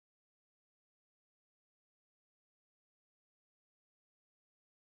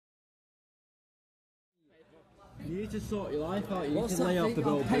You need to sort your life out. You need to lay off the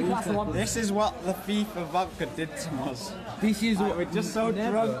bill. This is what the FIFA vodka did to us. This is what we're just so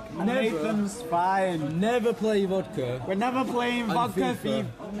drunk. Nathan's fine. Never play vodka. We're never playing vodka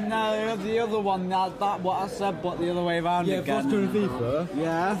FIFA. No, the other one. That what I said, but the other way around again. Yeah, vodka and FIFA.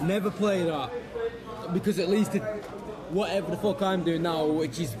 Yeah. Never play that. Because at least whatever the fuck I'm doing now,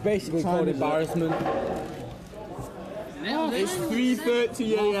 which is basically called embarrassment. It's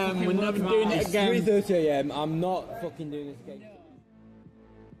 3:30 AM. We're never doing it again. It's 3:30 AM. I'm not fucking doing this again.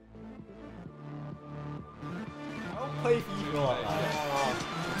 Don't play FIFA like that. Oh,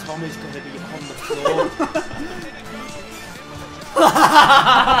 Tommy's gonna be on the floor.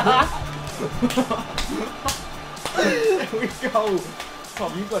 There we go.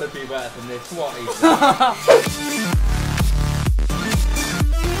 Tom, you've got to be better than this. What is that?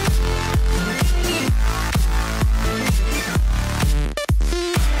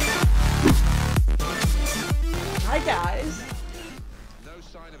 Hi guys!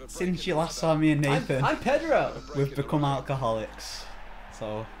 Since you last saw me and Nathan, I'm Pedro. we've become alcoholics.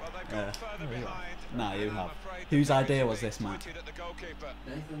 So, yeah. Nah, you have. Whose idea was this, Matt?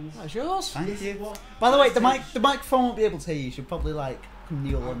 Nathan's. That's yours. Thank you. By the way, the microphone won't be able to hear you. You should probably like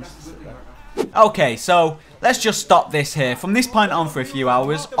kneel and sit there. Okay, so let's just stop this here. From this point on for a few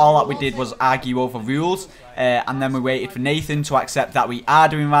hours, all that we did was argue over rules, and then we waited for Nathan to accept that we are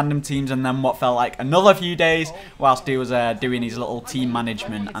doing random teams, and then what felt like another few days whilst he was doing his little team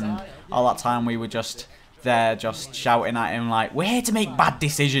management, and all that time we were just there just shouting at him like, we're here to make bad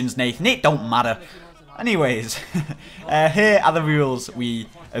decisions, Nathan, it don't matter. Anyways, here are the rules we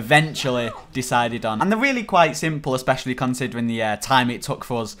eventually decided on. And they're really quite simple, especially considering the time it took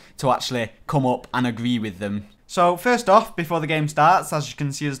for us to actually come up and agree with them. So first off, before the game starts, as you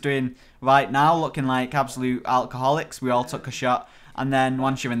can see us doing right now, looking like absolute alcoholics, we all took a shot. And then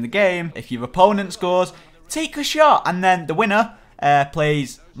once you're in the game, if your opponent scores, take a shot. And then the winner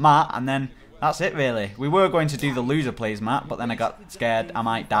plays Matt, and then that's it really. We were going to do the loser plays Matt, but then I got scared I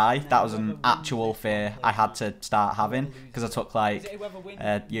might die. That was an actual fear I had to start having, because I took like,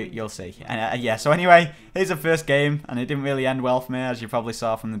 you'll see. Yeah, so anyway, here's the first game, and it didn't really end well for me, as you probably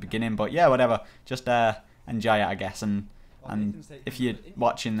saw from the beginning, but yeah, whatever. Just enjoy it, I guess, and if you're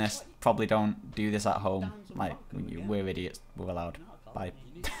watching this, probably don't do this at home. Like, we're idiots, we're allowed. Bye.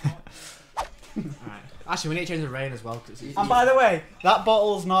 Alright. Actually, we need to change the rain as well. And by the way, that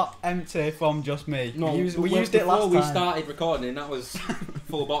bottle's not empty from just me. No, we used it last time. Before we started recording, that was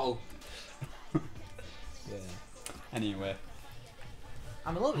full bottle. Yeah. Anyway.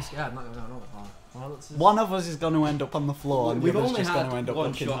 I'm a little bit scared, I'm not going to One of us is going to end up on the floor, and We've the other's only just going to had end up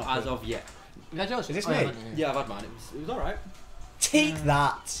one looking shot happy. as of yet. Is this me? Yeah, I've had mine. It was alright. Take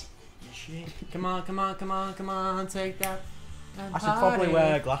that! Come on, come on, come on, come on, take that. I should probably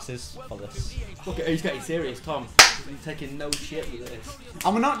wear glasses for this. Look at he's getting serious, Tom. He's taking no shit with this.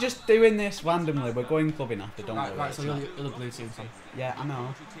 And we're not just doing this randomly, we're going clubbing after, don't worry. Right, so you're the blue team, Tom. Yeah, I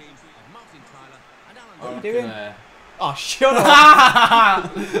know. What are you Okay. doing? Oh, shut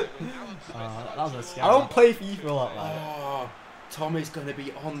up! That was a scary. I don't play FIFA a lot, like. Oh, Tommy's gonna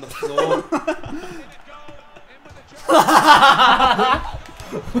be on the floor.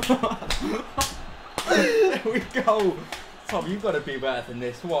 There we go. Tom, you've got to be better than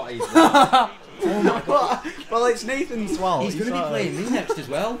this. What is that? Oh my god. Well, it's Nathan's fault. He's going to be playing me next as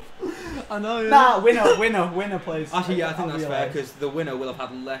well. I know, yeah. Nah, winner plays. Actually, yeah, I think that's fair, because the winner will have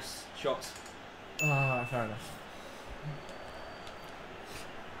had less shots. Oh, fair enough.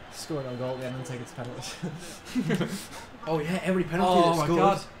 Scoring a goal at the end and take it to penalties. Oh yeah, every penalty Oh that's my scored.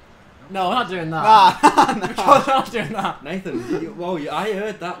 god. No, we're not doing that. Nah, We're not doing that. Nathan, I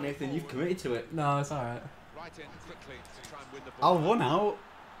heard that, Nathan. You've committed to it. No, it's alright. I'll run out.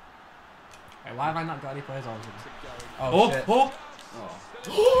 Hey, why have I not got any players on? Oh, Shit. oh,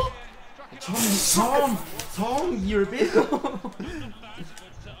 oh. Tom, you're a bit.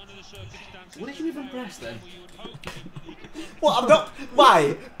 What did you even press then? What? I'm not.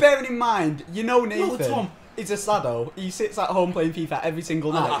 Why? Bearing in mind, you know Nathan. No, Tom. He's a sado. He sits at home playing FIFA every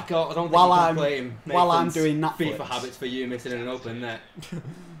single night. I don't think while you can I'm blame while I'm Nathan's doing Netflix. FIFA habits for you missing an open net.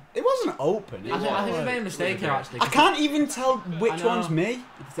 It wasn't open. It I think we was. made a mistake here, actually. I can't even tell which know. one's me.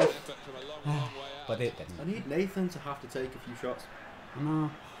 But it didn't. I need Nathan to have to take a few shots. I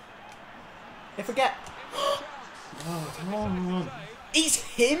know. If I get. Oh, Tom. It's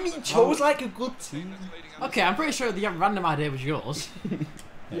him. He chose like a good team. Okay, I'm pretty sure the random idea was yours.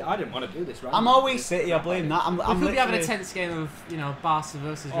 Yeah, I didn't want to do this, right? I'm always City. I blame that. I'm We could be having a literally- tense game of, you know, Barca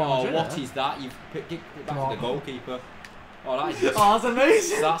versus Real Oh, Madrid. what is that? You've picked it back to the goalkeeper. Oh, that is. Oh, that's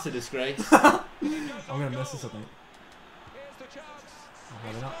amazing. That's a disgrace. I'm gonna miss this, I think. Oh,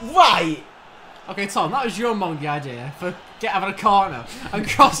 maybe not. Right. Okay, Tom, that was your monkey idea for having a corner and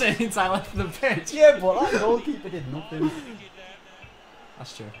crossing the entire length of the pitch. Yeah, but that goalkeeper did nothing.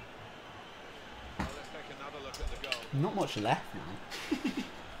 That's true. Not much left now.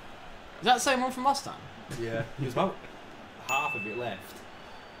 Is that the same one from last time? Yeah. There's about half of it left.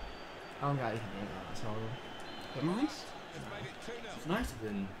 I don't get it. That's horrible. But nice. It's nicer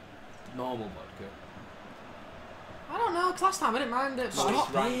than normal vodka. I don't know, 'cause last time I didn't mind it. But Stop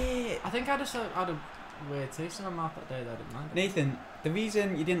it. I think I just had a weird taste in my mouth that day that I didn't mind it. Nathan, the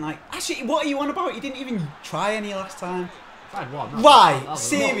reason you didn't like... Actually, what are you on about? You didn't even try any last time. I had one. Why?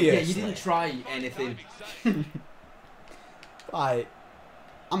 Seriously? Yeah, you didn't try anything. Right.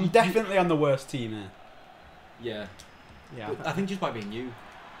 I'm definitely on the worst team here. Yeah. Yeah. But I think just by being you,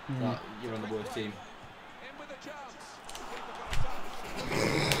 that you're on the worst team.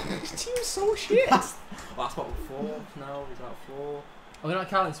 This team's so shit. That's what, 4 now? Is that 4? Are we not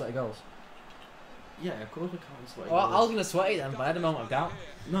counting sweaty goals? Yeah, of course we can't sweat. Well, I was going to sweaty then, but I had a moment of doubt.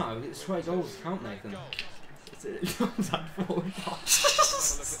 No, it's sweat goals count, Nathan. It's like 4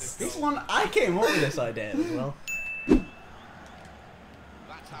 This one, I came up with this idea as well.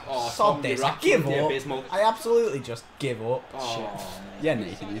 Oh, Sod this, I give up. Abysmal. I absolutely just give up. Oh. Yeah,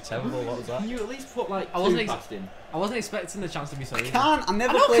 Nathan, you're terrible. What was that? Can you at least put like I wasn't 2 past in? I wasn't expecting the chance to be so easy. Can't. I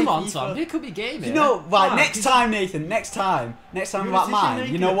never I know, played come on, FIFA. Tom. It could be game. You know, right? Ah, Next time, Nathan. Next time You're about a mine.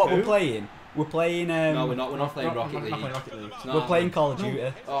 You know what we're decision-maker, playing? We're playing. No, we're not. We're not playing Not Rocket League. playing Rocket League. No. We're playing Call of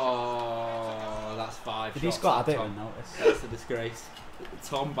Duty. Oh, that's 5 Did he shots. score? I at don't Tom. even notice. That's a disgrace.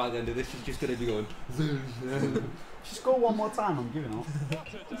 Tom, by the end of this, is just going to be going. Just go one more time. I'm giving up.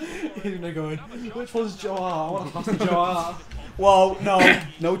 He's gonna go in. Which one's Joe R? I want to pass to Joe R. Whoa,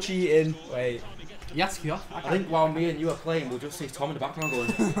 no cheating. Wait. Yes, yeah. I think while me and you are playing, we'll just see Tom in the background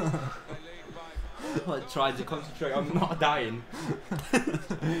going. Like trying to concentrate on not dying.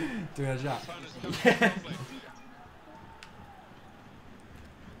 Doing a jack. Yeah.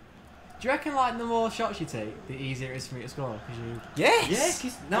 Do you reckon like the more shots you take, the easier it is for me to score? Because you. Yes. Yeah,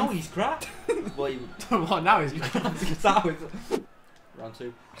 'cause now he's crap. Well, he, What now is? that was round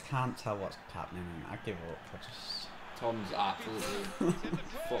 2. I can't tell what's happening. I give up. I just. Tom's absolutely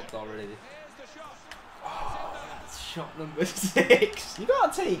fucked already. Oh, that's shot number 6. You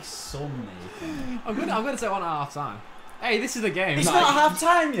gotta take some, Nathan. I'm gonna say one at half time. Hey, this is the game. It's No, not half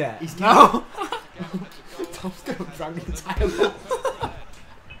time yet. He's No. Tom's gonna drag the entire ball.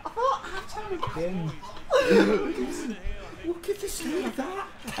 Again. Look at the state of that.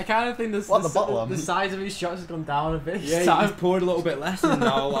 I kind of think What, the bottom? the size of his shots has gone down a bit. Yeah, he's poured a little bit less in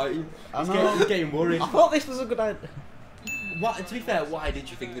now. Like, he's getting worried. I thought this was a good idea. What? To be fair, why did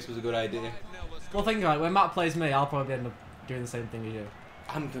you think this was a good idea? Well, think about it. When Matt plays me, I'll probably end up doing the same thing as you.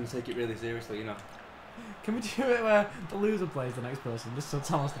 I'm gonna take it really seriously, you know. Can we do it where the loser plays the next person, just so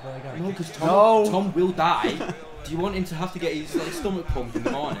Tom has to play again? No, because No. Tom will die. Do you want him to have to get his like, stomach pumped in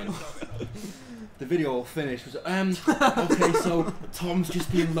the morning? The video will finish. Okay, so Tom's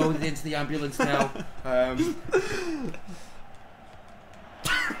just being loaded into the ambulance now.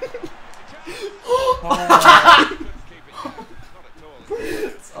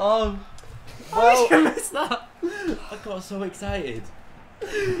 Well, you missed that. I got so excited.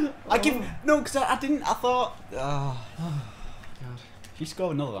 I give no, because I didn't. I thought. God. If you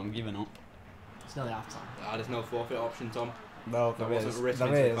score another, I'm giving up. It's nearly half time. There's no forfeit option, Tom. No, That there wasn't is. written There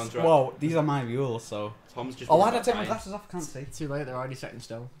into the is. contract. Whoa, these are my rules, so. Tom's just. Oh, why worried did I take about my dying. glasses off? I can't see. Too late. They're already set in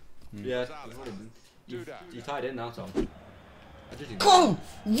stone. Yeah, you tied in now, Tom. Go!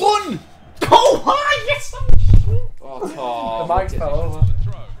 Run! Go high! Yes! Oh, Tom. The mics fell over.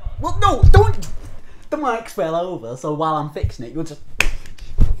 Well, no, don't. The mic fell over, so while I'm fixing it, you'll just.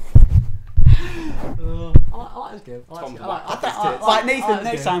 I like this game. Tom's Like Nathan,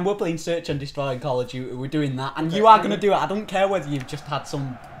 next time we're playing Search and Destroy and Call of Duty, we're doing that, and you are going to do it. I don't care whether you've just had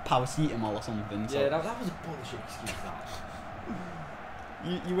some paracetamol or something. So. Yeah, that was a bullshit excuse, that.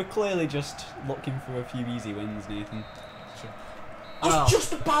 You were clearly just looking for a few easy wins, Nathan. I Well, was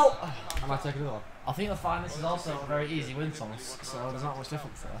just about. I might take another one. I think you'll find this is also a very easy win, Thomas, so there's not much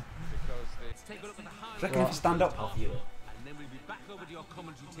difference there. Do you reckon if you stand up, I'll feel it?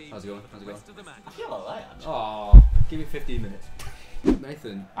 How's it going? I feel alright. Oh, give me 15 minutes.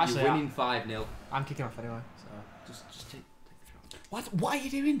 Nathan, Actually, you're winning 5-0. I'm kicking off anyway, so... Just take the shot. What are you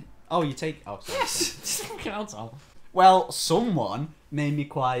doing? Oh, you take. Oh, sorry. Yes! Just fucking out, Tom. Well, someone made me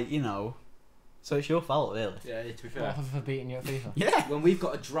quite, So it's your fault, really. Yeah, to be fair. For beating you at FIFA. Yeah. When we've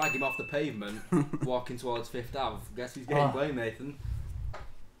got to drag him off the pavement, walking towards 5th Ave, guess who's getting blamed, Nathan?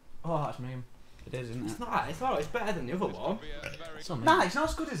 Oh, that's mean. It is, isn't it? It's not, it's better than the other one. It's not mean. Nah, it's not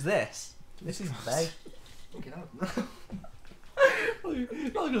as good as this. This is bad. Fucking hell.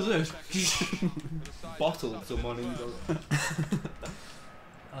 Look at this. Bottled someone in the...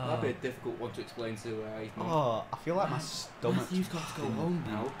 That'd be a difficult one to explain to his mum. Oh, I feel like my stomach. Matthew's got to go home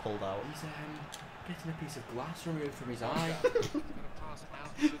now. Pulled out. He's getting a piece of glass removed from his eye.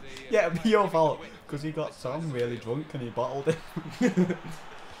 Yeah, it'd be your fault because he got Tom really drunk and he bottled it.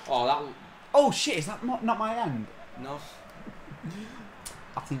 Oh, that... Oh shit! Is that not my hand? No.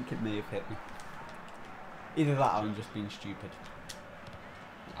 I think it may have hit me. Either that or I'm just being stupid.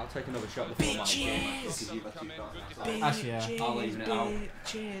 I'll take another shot before my game. Actually, yeah. I'll leave it out.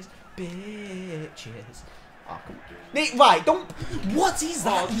 Bitches, bitches. Oh, come on. Nick, right, don't... What is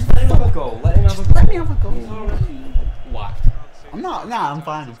that? Oh, just let him have a go. Let him have a go. Let me have a go. Whacked. I'm not... Nah, I'm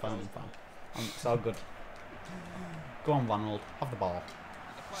fine. It's all good. Go on, Ronald. Have the ball.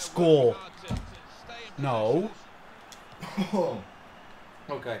 Score. No.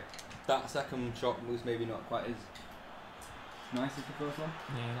 Okay. That second shot was maybe not quite as nice as the first one.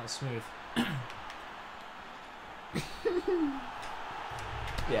 Yeah, not smooth.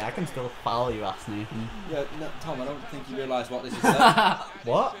 Yeah, I can still foul you, ass Nathan. Yeah, no, Tom, I don't think you realise what this is.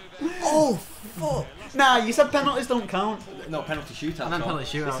 What? Oh, fuck. Nah, you said penalties don't count. No, penalty shootout. I meant penalty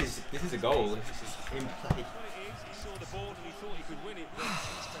shootout. This is a goal. This is in play.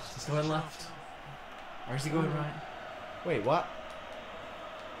 Is he going left? Or is he going right? Wait, what?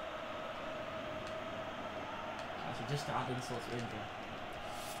 Actually, just to add insult to injury.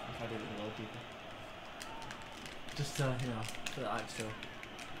 If I did it with old people. Just to, you know, for that extra.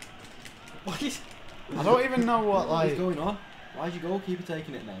 What is... I don't even know what, What is like... going on? Why is your goalkeeper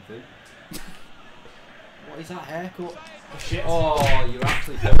taking it, Nathan? What is that haircut? Oh shit. Oh, you're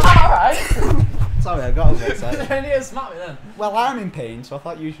actually... Alright! Sorry, I got a bit excited. Then you smack me then. Well, I'm in pain, so I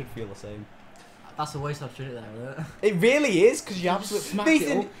thought you should feel the same. That's a waste of opportunity there, isn't it? It really is, because you absolutely... Smacked it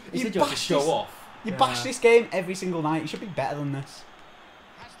Nathan, up. You said you have to show off. You bash this game every single night. You should be better than this.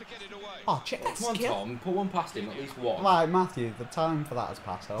 Oh, check that Come on, skill. Tom. Put one past him, at least one. Right, Matthew, the time for that has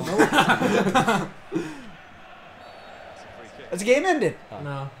passed. Has the game ended? Oh.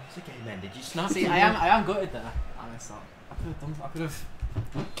 No. It's a game ended. You snapped See, it. I am gutted there. I messed up. I could have.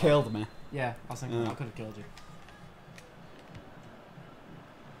 Killed me. Yeah, I was thinking I could have killed you.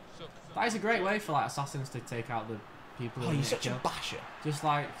 That is a great way for like assassins to take out the people. Oh, you're such a basher. Just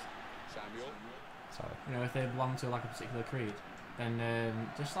like, Sorry. you know, if they belong to like a particular creed, then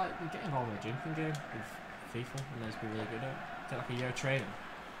just like you get involved in a drinking game with FIFA, and those be really good at it. Take like a year of training.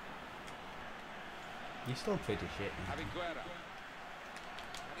 You're still pretty shit.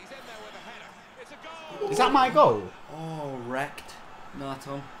 Is that my goal? Oh, wrecked. No,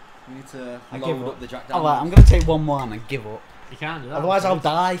 Tom. We need to I load give up up. the Jack Daniels. Alright, I'm going to take one more and I give up. You can't do that. Otherwise I'll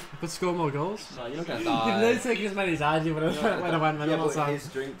die. You could score more goals. No, you're not going to You've die. never taken as many as I do when I went Yeah, minimal but times.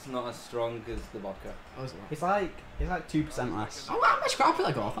 his drink's not as strong as the vodka. It's like 2% less. I'm actually quite happy with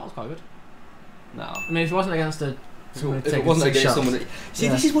that goal. That was quite good. No. I mean, if it wasn't against a... If it wasn't against someone that... See,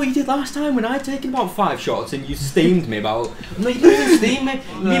 this is what you did last time when I'd taken about 5 shots and you steamed me about... No, you didn't even steam me.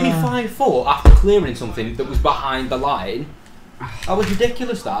 You gave me 5 foot after clearing something that was behind the line. That was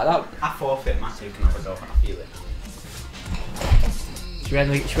ridiculous, that. I forfeit, Matthew can have a go when I feel it. Should we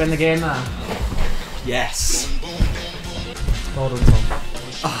end the game now? Yes. Well done, Tom.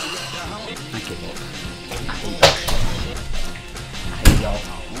 Thank you. I hate y'all.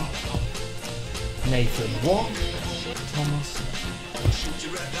 Nathan, what? Thomas.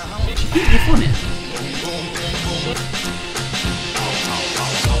 You're funny.